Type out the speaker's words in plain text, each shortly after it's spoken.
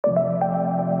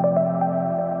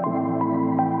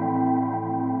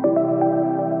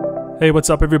Hey,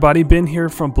 what's up everybody? Ben here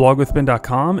from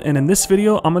blogwithben.com, and in this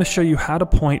video I'm going to show you how to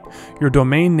point your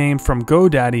domain name from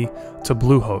GoDaddy to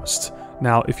Bluehost.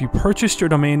 Now, if you purchased your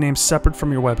domain name separate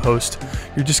from your web host,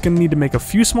 you're just going to need to make a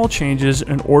few small changes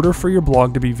in order for your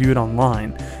blog to be viewed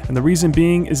online. And the reason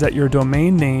being is that your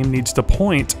domain name needs to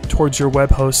point towards your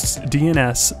web host's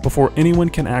DNS before anyone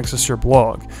can access your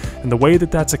blog. And the way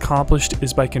that that's accomplished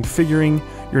is by configuring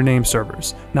your name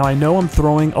servers. Now, I know I'm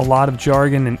throwing a lot of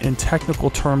jargon and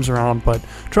technical terms around, but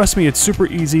trust me, it's super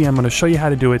easy. I'm going to show you how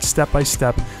to do it step by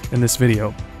step in this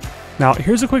video. Now,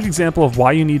 here's a quick example of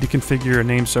why you need to configure your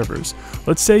name servers.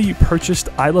 Let's say you purchased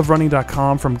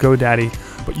iloverunning.com from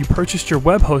GoDaddy, but you purchased your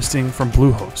web hosting from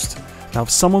Bluehost. Now, if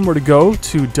someone were to go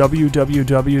to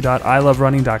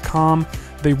www.iloverunning.com,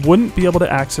 they wouldn't be able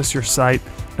to access your site,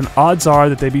 and odds are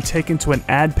that they'd be taken to an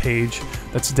ad page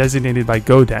that's designated by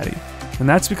GoDaddy. And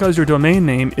that's because your domain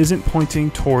name isn't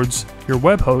pointing towards your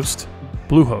web host,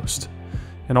 Bluehost.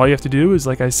 And all you have to do is,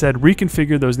 like I said,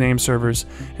 reconfigure those name servers.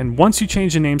 And once you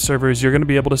change the name servers, you're going to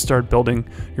be able to start building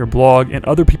your blog, and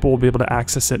other people will be able to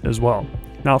access it as well.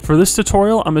 Now, for this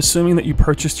tutorial, I'm assuming that you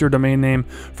purchased your domain name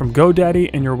from GoDaddy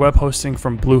and your web hosting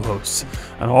from Bluehost.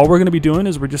 And all we're going to be doing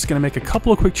is we're just going to make a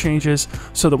couple of quick changes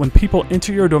so that when people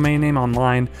enter your domain name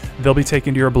online, they'll be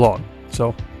taken to your blog.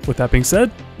 So with that being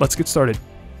said, let's get started.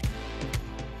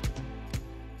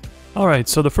 Alright,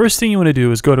 so the first thing you want to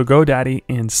do is go to GoDaddy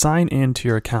and sign in to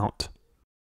your account.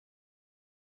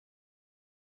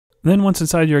 Then once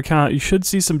inside your account, you should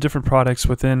see some different products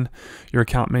within your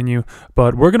account menu,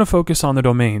 but we're going to focus on the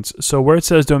domains. So where it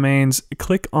says domains,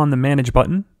 click on the Manage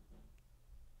button.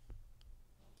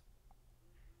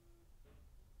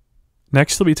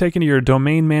 Next, you'll be taken to your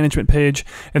domain management page,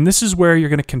 and this is where you're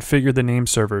going to configure the name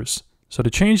servers. So to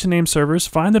change the name servers,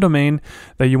 find the domain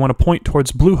that you want to point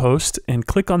towards Bluehost and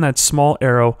click on that small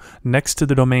arrow next to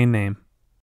the domain name.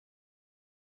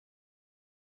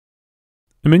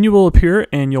 A menu will appear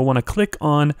and you'll want to click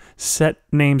on Set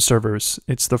Name Servers.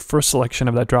 It's the first selection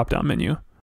of that drop-down menu.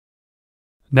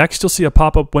 Next, you'll see a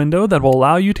pop-up window that will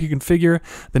allow you to configure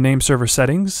the name server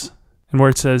settings. And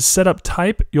where it says Setup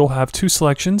Type, you'll have two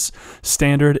selections,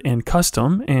 Standard and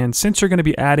Custom. And since you're going to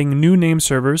be adding new name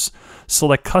servers,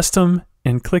 select Custom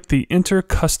and click the Enter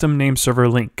Custom Name Server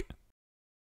link.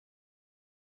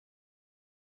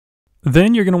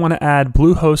 Then you're going to want to add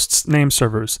Bluehost's name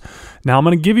servers. Now, I'm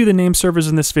going to give you the name servers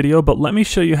in this video, but let me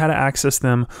show you how to access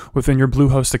them within your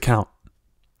Bluehost account.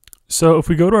 So if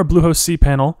we go to our Bluehost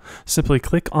cPanel, simply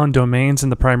click on Domains in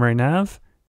the primary nav.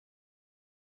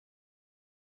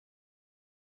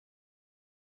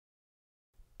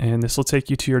 And this will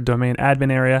take you to your domain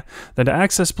admin area. Then to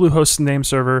access Bluehost's name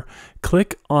server,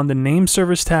 click on the Name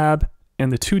Servers tab,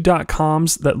 and the two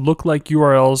 .coms that look like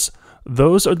URLs,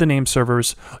 those are the name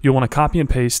servers you'll want to copy and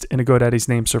paste into GoDaddy's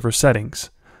name server settings.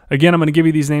 Again, I'm going to give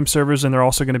you these name servers, and they're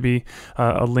also going to be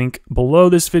a link below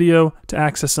this video to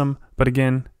access them. But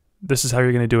again, this is how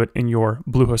you're going to do it in your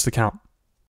Bluehost account.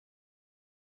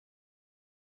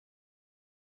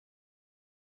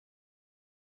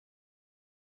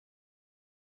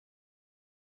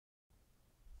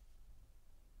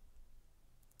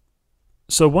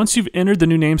 So once you've entered the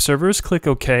new name servers, click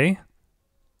OK,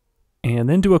 and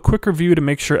then do a quick review to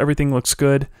make sure everything looks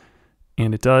good,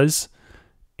 and it does.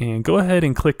 And go ahead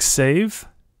and click Save,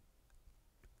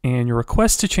 and your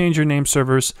request to change your name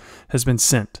servers has been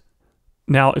sent.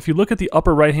 Now, if you look at the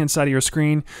upper right-hand side of your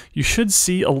screen, you should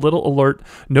see a little alert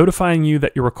notifying you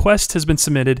that your request has been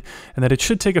submitted and that it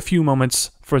should take a few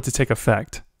moments for it to take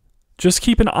effect. Just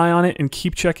keep an eye on it and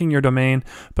keep checking your domain,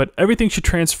 but everything should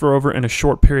transfer over in a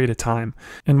short period of time.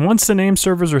 And once the name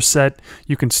servers are set,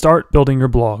 you can start building your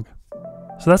blog.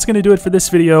 So that's going to do it for this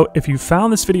video. If you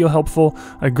found this video helpful,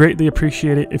 I greatly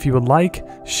appreciate it if you would like,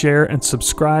 share, and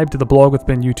subscribe to the Blog with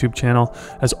Ben YouTube channel.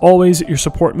 As always, your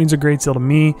support means a great deal to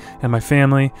me and my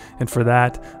family, and for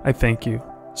that, I thank you.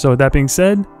 So with that being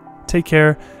said, take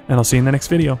care, and I'll see you in the next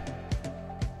video.